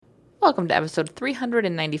Welcome to episode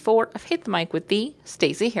 394 of Hit the Mic with the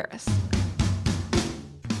Stacey Harris.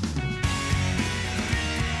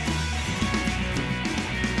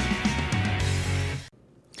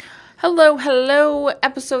 Hello,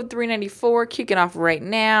 episode 394, kicking off right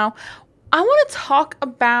now. I want to talk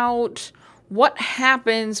about what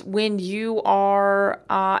happens when you are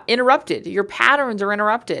interrupted. Your patterns are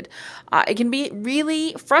interrupted. It can be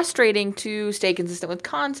really frustrating to stay consistent with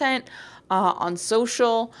content on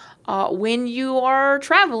social when you are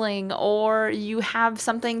traveling or you have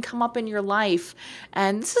something come up in your life.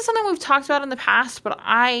 And this is something we've talked about in the past, but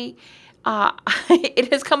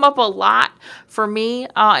it has come up a lot for me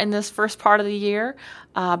in this first part of the year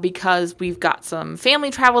because we've got some family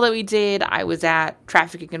travel that we did. I was at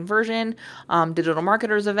Traffic and Conversion Digital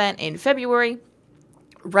Marketers event in February.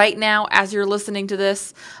 Right now, as you're listening to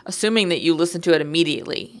this, assuming that you listen to it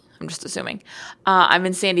immediately, I'm just assuming, I'm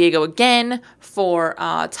in San Diego again for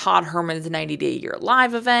Todd Herman's 90-Day Year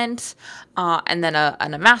Live event, and then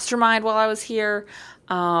a mastermind while I was here.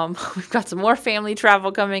 We've got some more family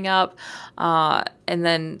travel coming up, and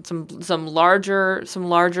then some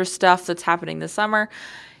larger stuff that's happening this summer.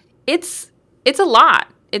 It's a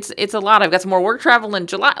lot. It's a lot. I've got some more work travel in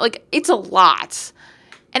July. Like, it's a lot,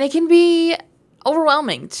 and it can be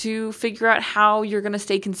overwhelming to figure out how you're going to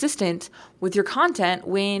stay consistent with your content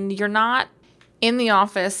when you're not in the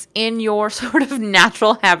office, in your sort of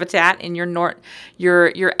natural habitat, in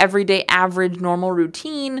your everyday average normal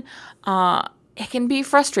routine. It can be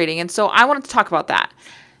frustrating. And so I wanted to talk about that.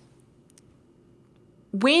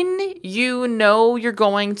 When you know you're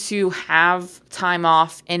going to have time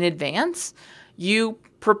off in advance, you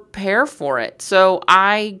prepare for it. So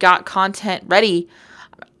I got content ready.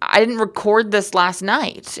 I didn't record this last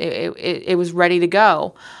night. It was ready to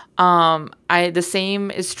go. The same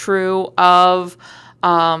is true of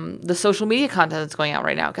the social media content that's going out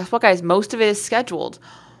right now. Guess what, guys? Most of it is scheduled.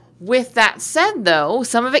 With that said, though,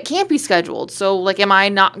 some of it can't be scheduled. So, like, am I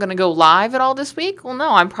not going to go live at all this week? Well, no,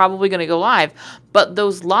 I'm probably going to go live. But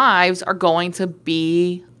those lives are going to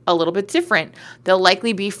be a little bit different. They'll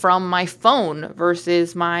likely be from my phone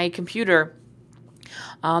versus my computer.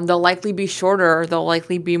 They'll likely be shorter. They'll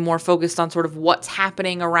likely be more focused on sort of what's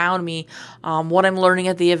happening around me, what I'm learning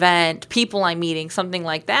at the event, people I'm meeting, something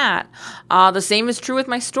like that. The same is true with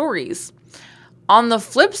my stories. On the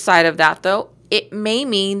flip side of that, though, it may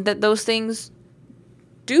mean that those things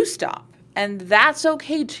do stop. And that's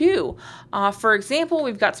okay too. For example,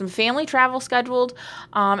 we've got some family travel scheduled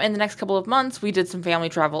in the next couple of months. We did some family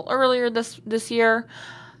travel earlier this year.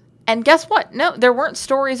 And guess what? No, there weren't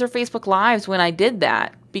stories or Facebook Lives when I did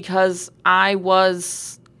that because I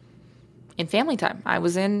was in family time. I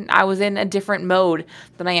was in a different mode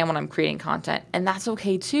than I am when I'm creating content. And that's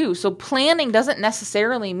okay too. So planning doesn't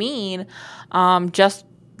necessarily mean just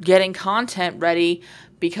getting content ready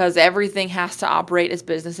because everything has to operate as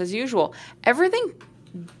business as usual. Everything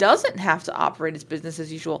doesn't have to operate as business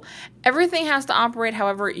as usual. Everything has to operate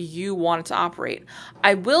however you want it to operate.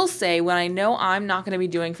 I will say when I know I'm not going to be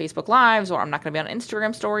doing Facebook Lives or I'm not going to be on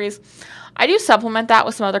Instagram stories, I do supplement that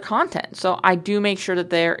with some other content. So I do make sure that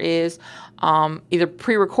there is either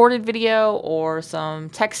pre-recorded video or some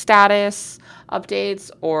text status updates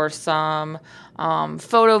or some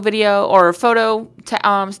photo video or status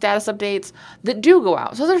updates that do go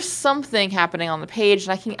out. So there's something happening on the page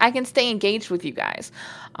and I can stay engaged with you guys.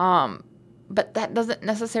 But that doesn't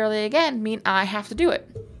necessarily, again, mean I have to do it.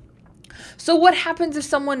 So what happens if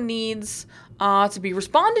someone needs to be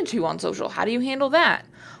responded to on social? How do you handle that?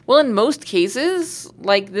 Well, in most cases,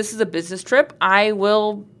 like this is a business trip, I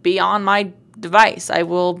will be on my device. I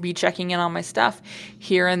will be checking in on my stuff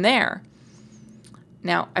here and there.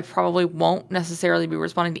 Now, I probably won't necessarily be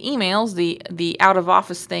responding to emails. The out of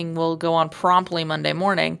office thing will go on promptly Monday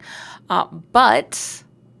morning. But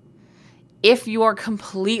if you are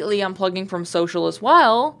completely unplugging from social as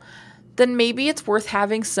well, then maybe it's worth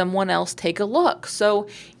having someone else take a look. So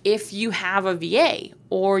if you have a VA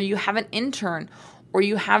or you have an intern or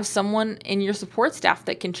you have someone in your support staff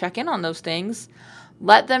that can check in on those things,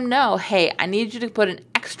 let them know, hey, I need you to put an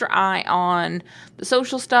extra eye on the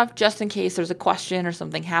social stuff just in case there's a question or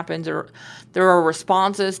something happens or there are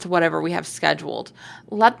responses to whatever we have scheduled.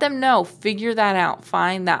 Let them know. Figure that out.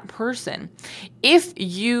 Find that person. If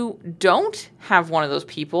you don't have one of those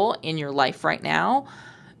people in your life right now,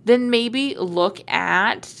 then maybe look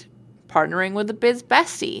at partnering with a biz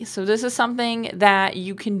bestie. So this is something that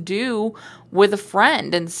you can do with a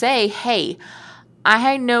friend and say, hey,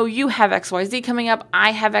 I know you have XYZ coming up.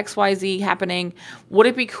 I have XYZ happening. Would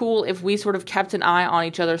it be cool if we sort of kept an eye on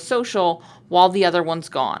each other's social while the other one's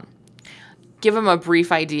gone? Give them a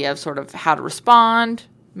brief idea of sort of how to respond,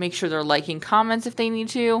 make sure they're liking comments if they need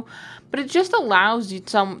to, but it just allows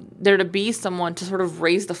there to be someone to sort of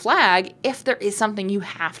raise the flag if there is something you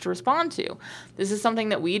have to respond to. This is something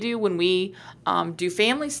that we do when we do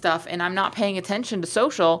family stuff and I'm not paying attention to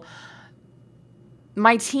social.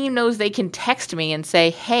 My team knows they can text me and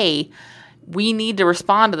say, hey, we need to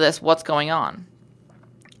respond to this. What's going on?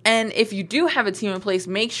 And if you do have a team in place,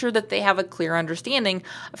 make sure that they have a clear understanding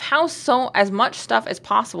of how as much stuff as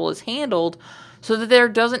possible is handled so that there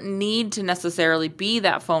doesn't need to necessarily be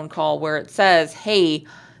that phone call where it says, hey,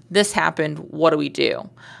 this happened, what do we do?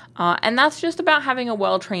 And that's just about having a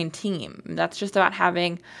well-trained team. That's just about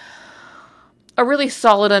having a really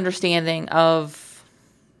solid understanding of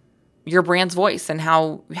your brand's voice and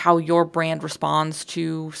how your brand responds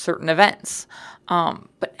to certain events.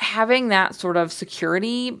 But having that sort of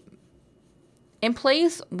security in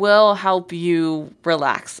place will help you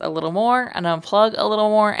relax a little more and unplug a little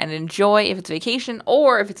more and enjoy, if it's vacation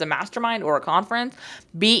or if it's a mastermind or a conference,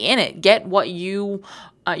 be in it. Get what you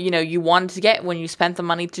wanted to get when you spent the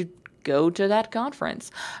money to go to that conference.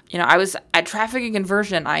 I was at Traffic and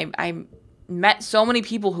Conversion. I met so many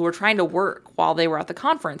people who were trying to work while they were at the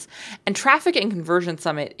conference. And Traffic and Conversion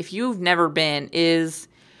Summit, if you've never been, is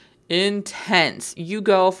intense. You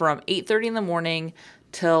go from 8:30 in the morning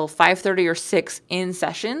till 5:30 or 6 in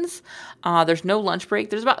sessions. There's no lunch break.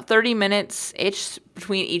 There's about 30 minutes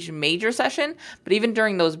between each major session, but even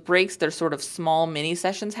during those breaks, there's sort of small mini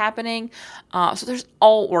sessions happening. So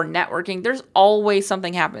or networking. There's always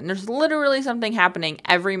something happening. There's literally something happening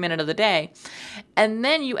every minute of the day. And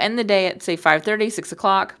then you end the day at, say, 5:30, 6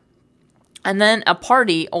 o'clock. And then a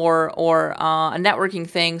party or a networking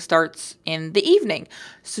thing starts in the evening.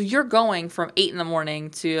 So you're going from 8 in the morning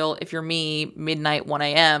till, if you're me, midnight, 1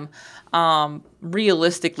 a.m.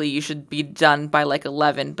 Realistically, you should be done by like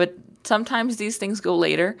 11. But sometimes these things go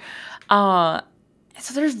later. So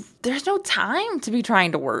there's no time to be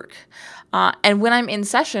trying to work. And when I'm in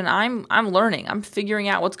session, I'm learning. I'm figuring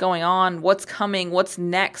out what's going on, what's coming, what's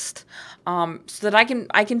next, so that I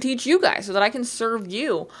can teach you guys, so that I can serve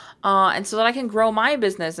you, and so that I can grow my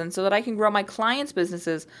business, and so that I can grow my clients'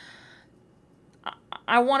 businesses.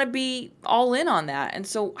 I want to be all in on that. And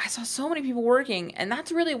so I saw so many people working, and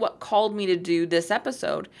that's really what called me to do this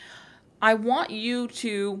episode. I want you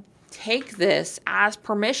to take this as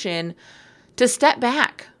permission to step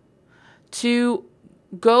back, to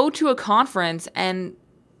go to a conference and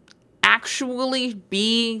actually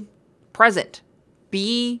be present,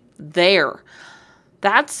 be there.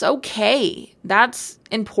 That's okay. That's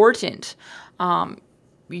important.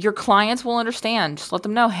 Your clients will understand. Just let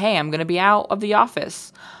them know, hey, I'm going to be out of the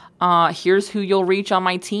office. Here's who you'll reach on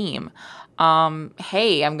my team.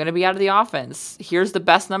 Hey, I'm going to be out of the office. Here's the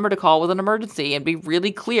best number to call with an emergency, and be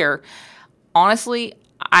really clear. Honestly,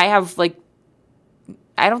 I don't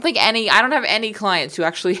have any clients who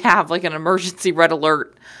actually have like an emergency red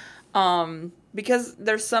alert, because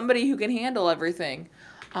there's somebody who can handle everything.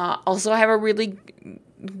 Also, I have a really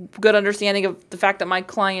good understanding of the fact that my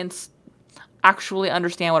clients actually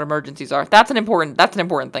understand what emergencies are. That's an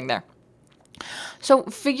important thing there. So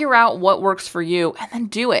figure out what works for you and then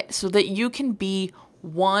do it so that you can be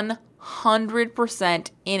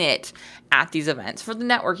 100% in it at these events, for the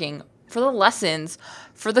networking, for the lessons,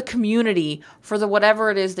 for the community, for the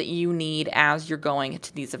whatever it is that you need as you're going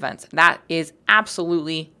to these events. That is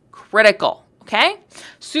absolutely critical. Okay?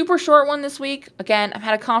 Super short one this week. Again, I've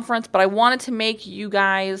had a conference, but I wanted to make you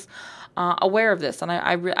guys aware of this, and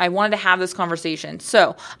I wanted to have this conversation.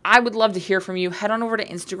 So I would love to hear from you. Head on over to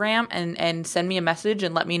Instagram and send me a message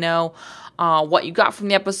and let me know what you got from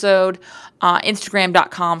the episode.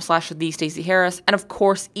 Instagram.com/TheStaceyHarris. And of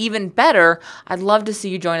course, even better, I'd love to see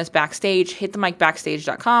you join us backstage.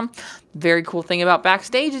 HitTheMicBackstage.com. Very cool thing about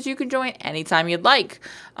Backstage is you can join anytime you'd like,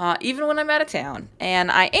 even when I'm out of town.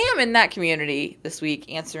 And I am in that community this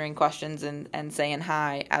week, answering questions and saying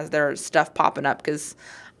hi as there's stuff popping up, because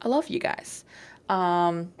I love you guys.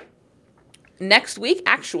 Next week,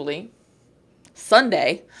 actually,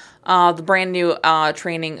 Sunday, the brand new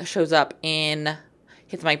training shows up in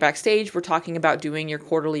Hit the Mic Backstage. We're talking about doing your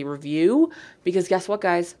quarterly review, because guess what,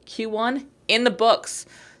 guys? Q1 in the books.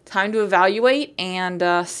 Time to evaluate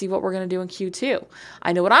and see what we're going to do in Q2.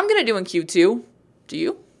 I know what I'm going to do in Q2. Do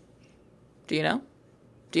you? Do you know?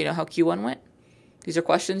 Do you know how Q1 went? These are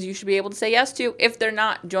questions you should be able to say yes to. If they're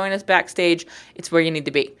not, join us backstage. It's where you need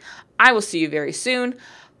to be. I will see you very soon.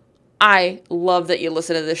 I love that you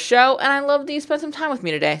listen to this show, and I love that you spent some time with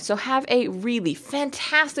me today. So have a really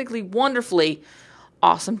fantastically, wonderfully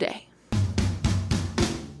awesome day.